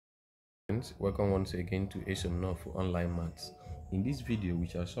friends, welcome once again to Exponential Online Maths. In this video, we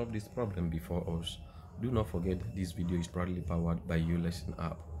shall solve this problem before us. Do not forget that this video is proudly powered by YouLesson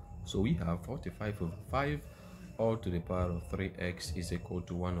app. So we have 45 over 5 all to the power of 3x is equal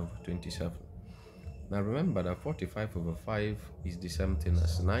to 1 over 27. Now remember that 45 over 5 is the same thing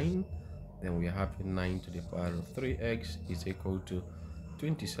as 9. Then we are having 9 to the power of 3x is equal to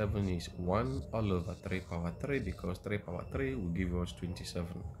 27 is 1 all over 3 power 3 because 3 power 3 will give us 27.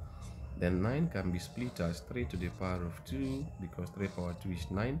 Then 9 can be split as 3 to the power of 2 because 3 power 2 is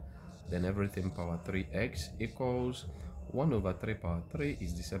 9. Then everything power 3x equals 1 over 3 power 3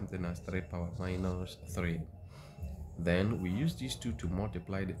 is the same thing as 3 power minus 3. Then we use these two to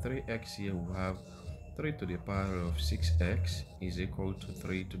multiply the 3x here. We have 3 to the power of 6x is equal to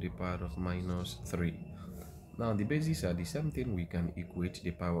 3 to the power of minus 3. Now the bases are the same thing, we can equate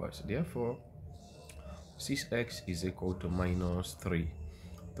the powers. Therefore, 6x is equal to minus 3.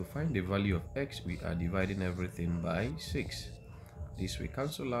 To find the value of x, we are dividing everything by 6. This will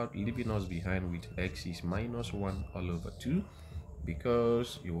cancel out, leaving us behind with x is minus 1 all over 2,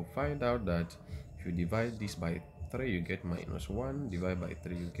 because you will find out that if you divide this by 3, you get minus 1, divide by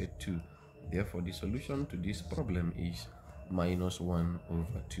 3, you get 2. Therefore, the solution to this problem is minus 1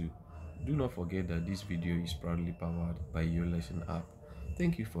 over 2. Do not forget that this video is proudly powered by YouLesson app.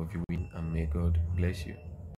 Thank you for viewing and may God bless you.